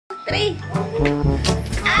3.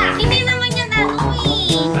 Hindi naman yan ano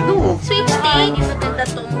eh. Ano? Sweepstake. Hindi maganda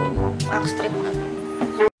tong wax strip na to.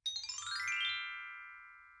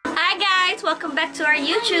 Hi guys! Welcome back to our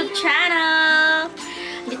YouTube channel!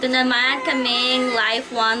 Dito naman kaming Life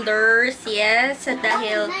Wonders. Yes,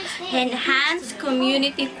 dahil enhanced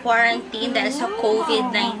community quarantine dahil sa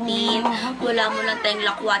COVID-19. Wala mo lang tayong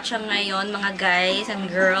lakwatsa ngayon mga guys and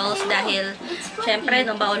girls dahil syempre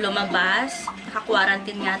nung bawal lumabas,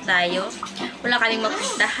 naka-quarantine nga tayo. Wala kaming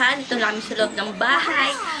mapuntahan. Ito lang kami sa loob ng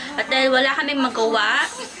bahay. At dahil wala kaming magawa,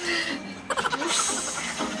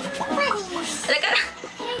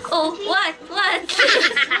 oh, what?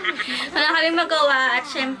 Wala kami magawa at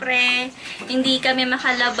syempre, hindi kami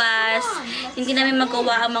makalabas. Hindi namin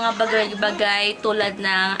magawa ang mga bagay-bagay tulad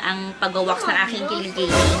ng ang pag-wax ng aking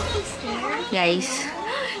kiligili. Guys,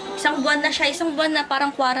 isang buwan na siya. Isang buwan na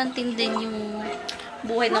parang quarantine din yung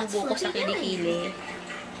buhay ng buko sa kilikili.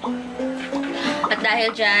 At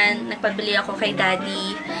dahil dyan, nagpabili ako kay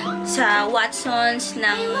Daddy sa Watson's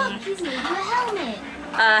ng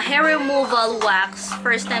hair removal wax.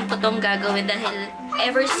 First time ko itong gagawin dahil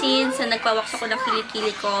ever since na nagpa-wax ako ng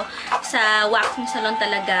kilikili ko sa waxing salon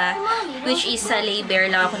talaga, which is sa labor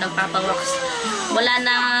lang ako nagpapawax. Wala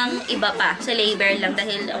nang iba pa. Sa labor lang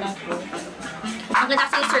dahil awang ko. Ang ganda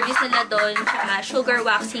kasi yung service nila doon, tsaka sugar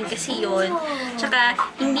waxing kasi yun. Tsaka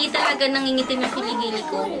hindi talaga nangingitim yung kilikili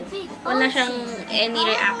ko. Wala siyang any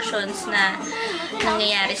reactions na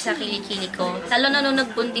nangyayari sa kilikili ko. Lalo na nung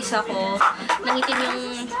nagbuntis ako, nangitim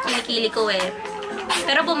yung kilikili ko eh.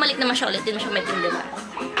 Pero bumalik naman siya ulit, din mo siya maitim, diba?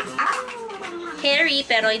 Hairy,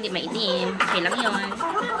 pero hindi maitim. Okay lang yun.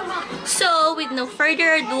 So, with no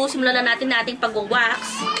further ado, simulan na natin nating pag-wax.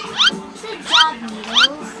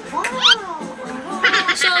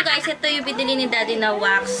 So guys, ito yung binili ni Daddy na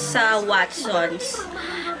wax sa Watson's.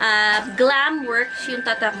 Glam Works yung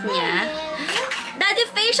tatak niya. Daddy,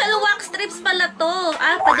 facial wax strips pala to.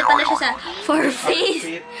 Pwede pala siya sa for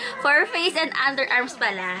face and underarms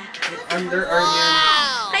pala. Underarm yan.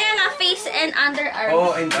 Kaya nga, face and underarms.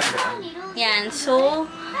 Oh, and underarm. Yan, so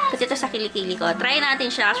kasi ito sa kilikili ko. Try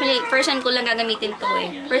natin siya. Actually, first time ko lang gagamitin to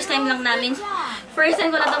eh. First time ko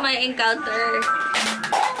lang ito may encounter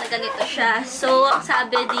na ganito siya. So, ang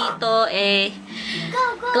sabi dito eh,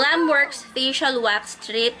 Glamworks Facial Wax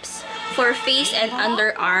Strips for face and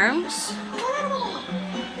underarms.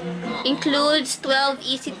 Includes 12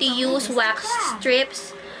 easy-to-use wax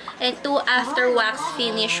strips and 2 after-wax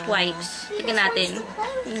finish wipes. Tignan natin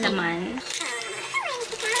yung laman.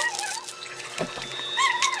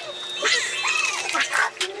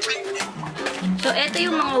 So, ito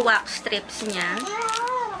yung mga wax strips niya.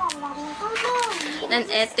 Then,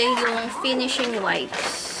 ito yung finishing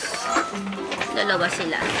wipes. Dalawa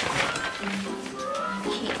sila.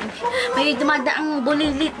 Okay. May dumadaang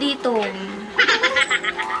bulilit dito.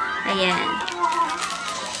 Ayan.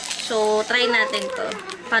 So, try natin to.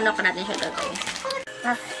 Paano ka natin siya gagawin?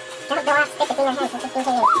 Cannot the wax strip between your hands with 15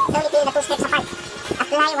 fingers. Slowly peel the 2 strips apart.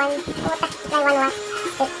 Apply one wax strip to the area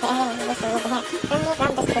you wish to remove the hair. Firmly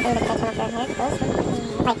grab the strip in the direction of your hair.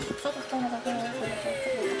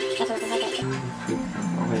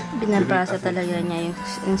 Binabasa talaga niya yung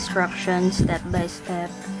instructions step by step.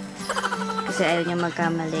 Kasi ayaw niya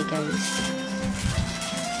magkamali, guys.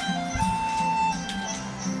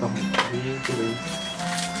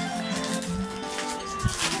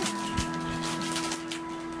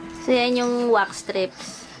 So, yan yung wax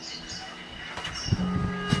strips.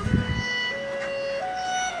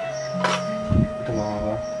 Ito mga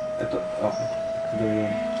ba? Ito, okay. Ito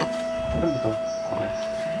yun. Ano ba ito? Okay.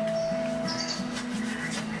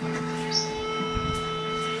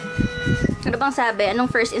 Ano bang sabi? Anong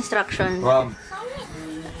first instruction? Rob.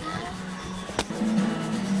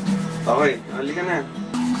 Okay, halika na.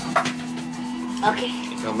 Okay.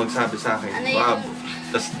 Ikaw magsabi sa akin. Ano Rob. yung...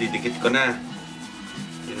 Tapos didikit ko na.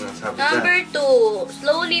 Yun ang sabi dyan. Number 2.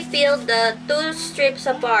 Slowly peel the 2 strips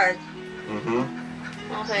apart.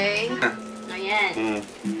 Okay. Ayan.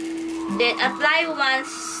 Then, apply one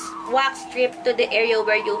wax strip to the area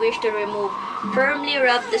where you wish to remove. Firmly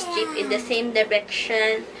rub the strip in the same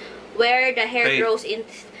direction where the hair grows in...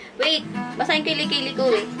 Wait! Basta yung kilikili ko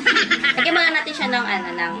eh. Lagyan mga natin siya ng,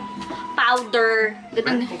 ng powder.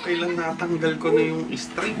 Okay lang natanggal ko na yung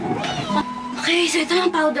string. Okay, so ito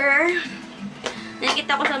yung powder.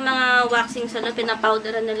 Nakikita ko sa mga waxing salon,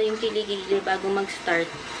 pinapowderan nila yung kilikili bago mag-start.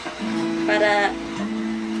 Para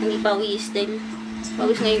hindi pawis. Dahil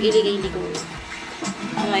pawis na yung kilikili ko.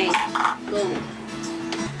 Okay, go.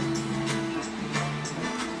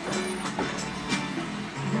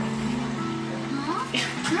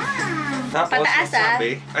 Tapos, Pataas,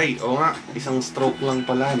 sabi, ay, oo nga, isang stroke lang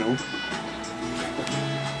pala, no?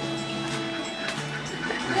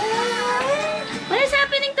 What is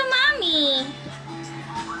happening to mommy?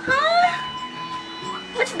 Huh?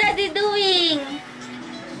 What's daddy doing?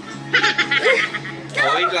 No.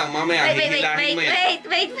 Oh, wait lang, mamaya, hihilahin mo yan.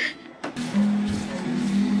 Wait.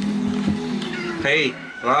 Okay,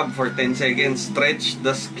 rub for 10 seconds. Stretch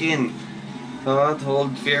the skin.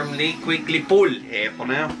 Hold firmly. Quickly pull. Eto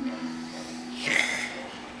na yun.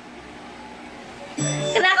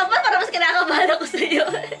 Kinakabahan, parang mas kinakabahan ako sa'yo.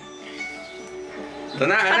 Ito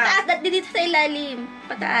na, anak. Pataas, dito sa ilalim.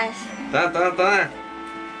 Pataas. Ito na.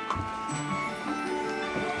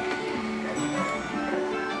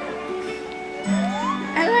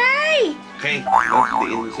 Aray! Okay,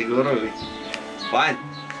 diin siguro eh. 1.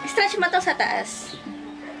 Stretch mo to sa taas.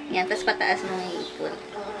 Yan, tapos pataas mo yung ipon.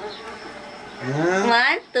 1,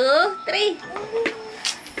 2, 3.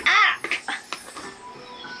 Ah!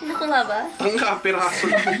 Nakuha ba? Ang kapiraso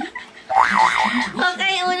lang.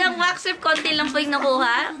 Okay, unang wax strip, konti lang po yung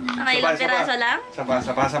nakuha. Okay, ilang piraso lang. Sapa.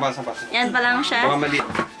 Yan pa lang siya. Baka mali.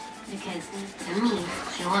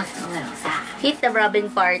 Hit the rubbing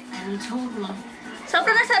part.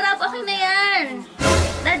 Sobrang nasarap. Okay na yan.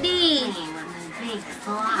 Daddy.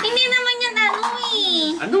 Hindi naman yan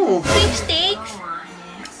Ano? Sweepstakes.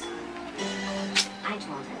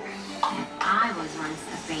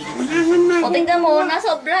 O, tingnan mo,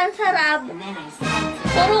 sobrang sarap.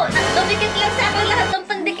 Puro, dumikit lang sa akin lahat ng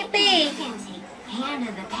pandikit eh.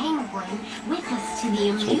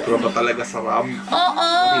 Sobra ba talaga sarap? Oo.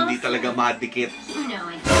 Hindi talaga madikit.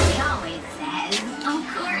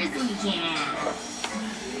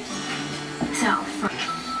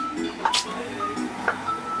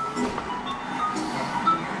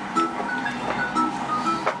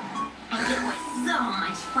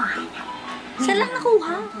 Saan lang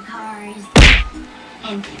nakuha?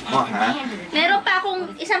 Oh, ha? Meron pa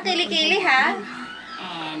akong isang kilikili, ha?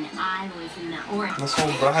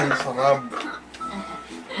 Nasobrahan sarap.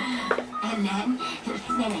 And then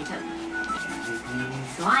I took.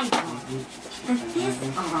 So I told you that this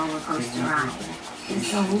roller coaster ride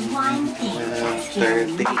is the one thing that's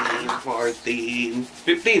scared 13, 14,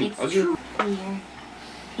 15. Okay.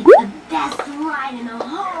 It's the best ride in the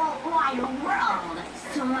whole wide world.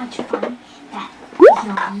 So much fun that you'll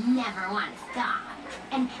never want to stop.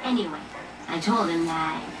 And anyway, I told him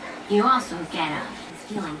that you also get a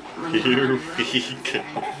feeling when you're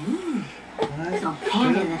So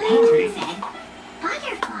Panda the Penguin said,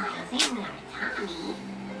 butterflies in our tummy.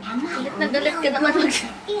 Nagalit ka naman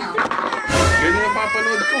Feel. Yun yung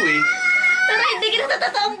napapanood ko eh. Pero hindi kita sa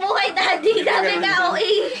totoong buhay, Daddy. Sabi ka,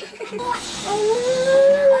 eh.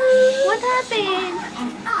 What happened?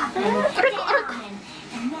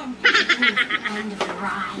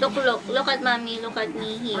 Look at mommy. Look at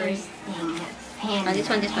me here. This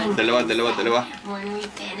one. Dalawa. When we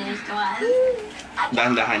finished was...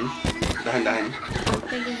 Dahan-dahan.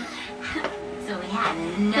 So we had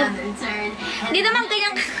another turn. Hindi naman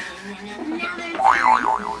kanyang... Another turn.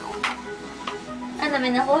 Ano,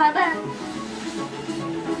 may nakuha ba?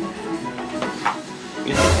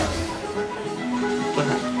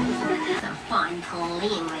 It's a fun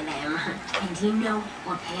playing with him. And do you know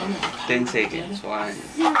what Panda 10 seconds. 1. As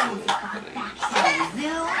soon as he got back to the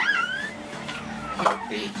zoo,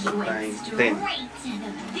 he went 10. straight to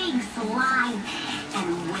the big slide.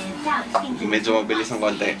 And without thinking, Medyo mabilis ng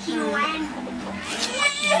konti. he went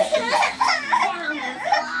down the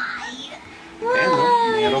slide. Ayan, no?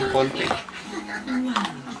 Merong konti.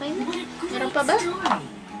 Okay na. Meron pa ba?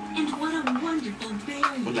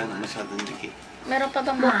 Wala na masyadong dikit. Meron pa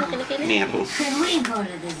bang buhok na kilikili? Meron. Could we go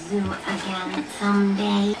to the zoo again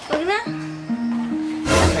someday? Huwag na.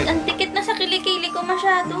 Ang dikit na sa kilikili ko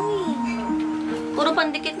masyado eh. Puro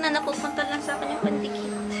pandikit na napupunta lang sa akin yung pandikit.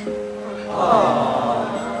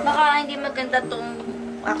 Baka hindi maganda tong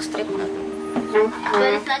wax strip na to. But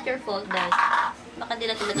it's not your fault, Dad. Baka hindi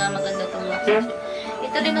na talaga maganda tong wax strip.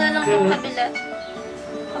 Ituloy mo na lang yung kabila.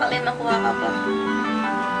 Baka may makuha ka pa.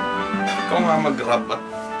 Ikaw nga mag-rub at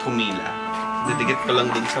humila. Didikit ko lang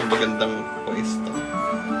din sa magandang pwesto.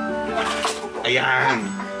 Ayan!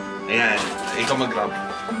 Ikaw mag-rub.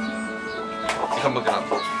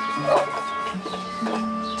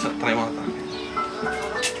 So, try mo ito.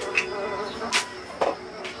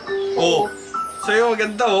 Oh! Sa'yo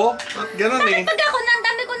maganda oh. At ganun eh. Pag ako na, ang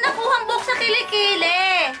dami kong nakuhang buhok sa kilikili.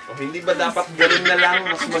 Oh, hindi ba dapat ganun na lang?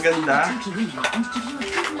 Mas maganda?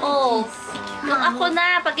 Oh. Nung ako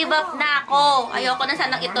na, pag-give up na ako. Ayoko na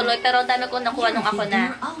sanang ituloy, pero ang dami kong nakuha nung ako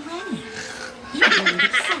na. You learned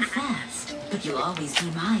it so fast, but you'll always be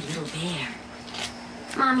my little bear.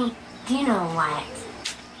 Mommy, Do you know what?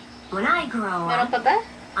 When I grow Meron up, pa ba?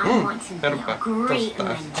 I want to be Meron a pa. great Tapos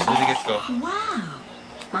taas. magician. Didikit ko. Wow.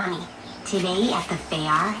 Mommy, today at the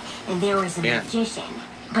fair, there was a Yeah. magician.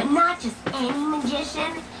 But not just any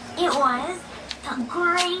magician. It was the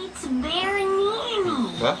Great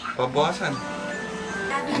Berniani. Ba? Pabawasan.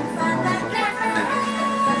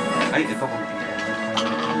 Ay, ito konti.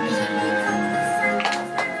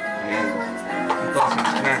 Ayan. Ito,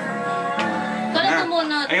 na. Ito lang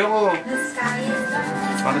tumunod. Ayoko.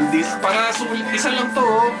 Parang para sulit. Isa lang to,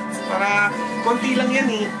 oh. Para konti lang yan,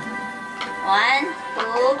 eh. 1,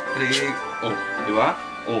 2. 3. Oh, di ba?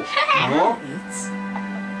 Oh. Ano?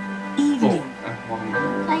 Oh. Ah, wag mo.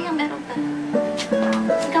 Sayang, meron pa.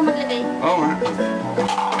 Ikaw maglagay. Oo nga.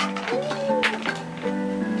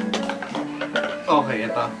 Okay,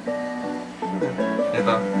 ito.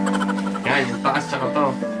 Ito. Yan, yung taas tsaka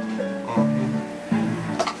to. Oh.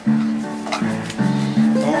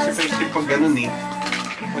 Oo, kasi pwede pag ganun eh.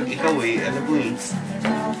 Pag ikaw eh, alam mo eh.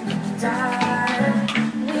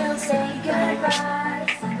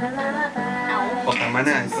 O, tama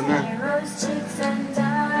na. Ito na.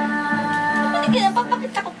 Hindi ka na,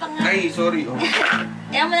 papakita ko pa nga. Ay, sorry. Oh.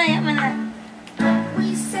 Yan mo na, yan mo na.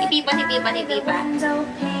 Hipipa, hipipa, hipipa. 1,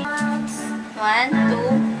 2.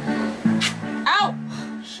 Ow!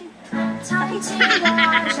 Shit.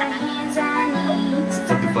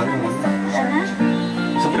 Sabi pa naman. Ano?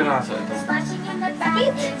 Sa piraso ito.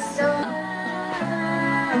 Sakit.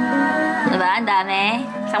 Diba? Ang dami.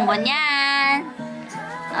 Isang buwan yan.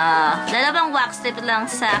 Dalawang wax strip lang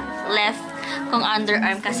sa left kong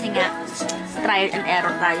underarm kasi nga trial and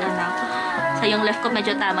error tayo na. So yung left ko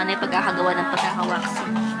medyo tama na yung pagkakagawa ng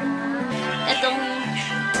pagkaka-waxing. Itong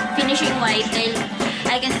finishing wipe dahil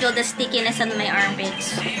I can feel the stickiness on my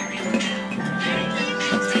armpits.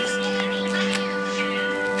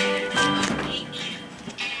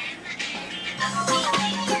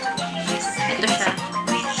 Ito siya.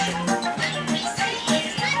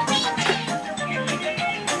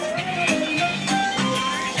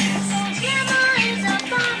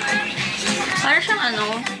 Para siyang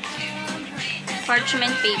ano,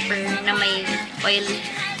 parchment paper na may oil.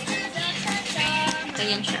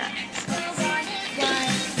 Ganyan siya.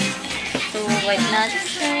 So, wipe natin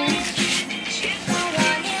siya.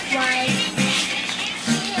 Okay.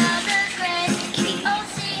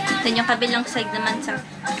 Then yung kabilang side naman sa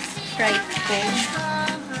right ko.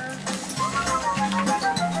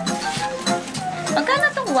 Magkano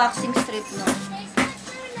itong waxing strip, no?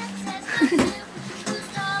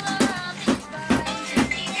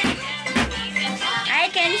 I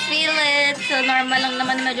can feel it. So, normal lang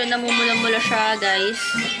naman. Medyo namumula-mula siya, guys.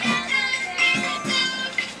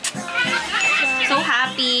 So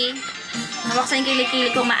happy. Nawaksan yung kilikili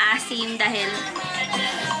ko maasim dahil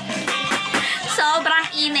sobrang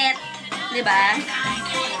init. Diba?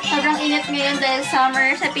 Sobrang init ngayon dahil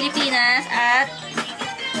summer sa Pilipinas at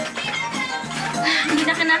hindi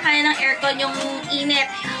na kinakaya ng aircon yung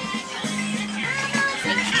init.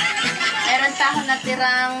 Meron pa ako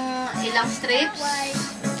natirang ilang strips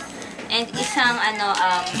and isang 12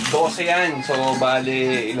 yan. So,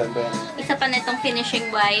 bali, ilan ba yan? isa pa nitong finishing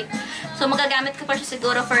wipe. So, magagamit ko pa siya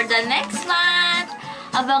siguro for the next month.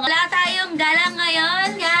 Abang wala tayong gala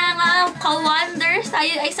ngayon. Kaya nga, ka-wonders,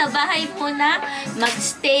 tayo ay sa bahay muna.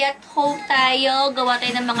 Mag-stay at home tayo. Gawa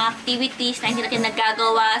tayo ng mga activities na hindi natin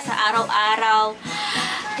nagagawa sa araw-araw.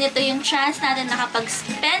 Ito yung chance natin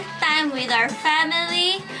nakapag-spend time with our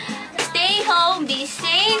family. Stay home, be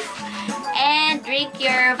safe, and drink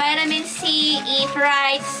your vitamin C, eat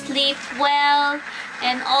right, sleep well,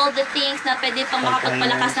 and all the things na pwede pang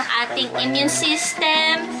makapagpalakas ng ating immune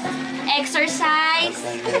system. Exercise.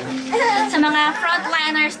 Sa mga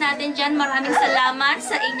frontliners natin dyan, maraming salamat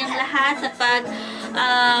sa inyong lahat sa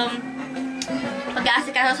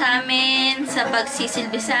pag-aasikaso sa amin, sa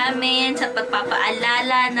pagsisilbi sa amin, sa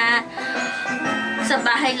pagpapaalala na sa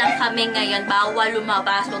bahay lang kami ngayon, bawal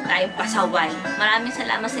lumabas, huwag tayong pasaway. Maraming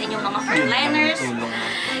salamat sa inyong mga frontliners.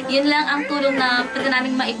 Yun lang ang tulong na pwede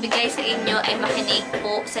namin maibigay sa inyo ay makinig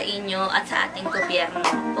po sa inyo at sa ating gobyerno.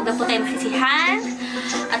 Huwag na po tayong magsisihan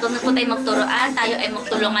at huwag na po tayong magturoan. Tayo ay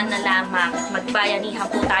magtulungan na lamang. Magbayanihan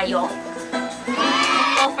po tayo.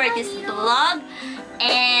 For this vlog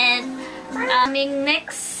and aming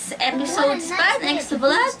next episodes pa, next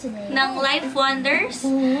vlog ng Life Wonders.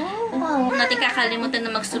 Huwag natin kakalimutan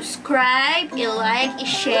na mag-subscribe, i-like,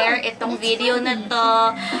 i-share itong video na to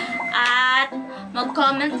at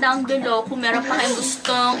mag-comment down below kung meron pa kayong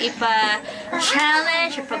gustong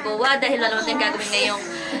ipa-challenge, ipagawa dahil lalo natin gagawin ngayong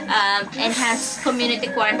enhanced community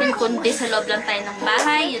quarantine kundi sa loob lang tayo ng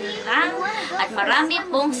bahay. Yun lang. At marami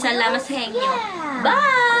pong salamat sa inyo.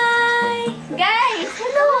 Bye! Guys,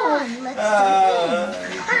 Come on, let's do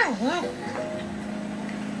it.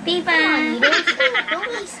 Pipa. Don't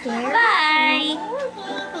be scared. Bye.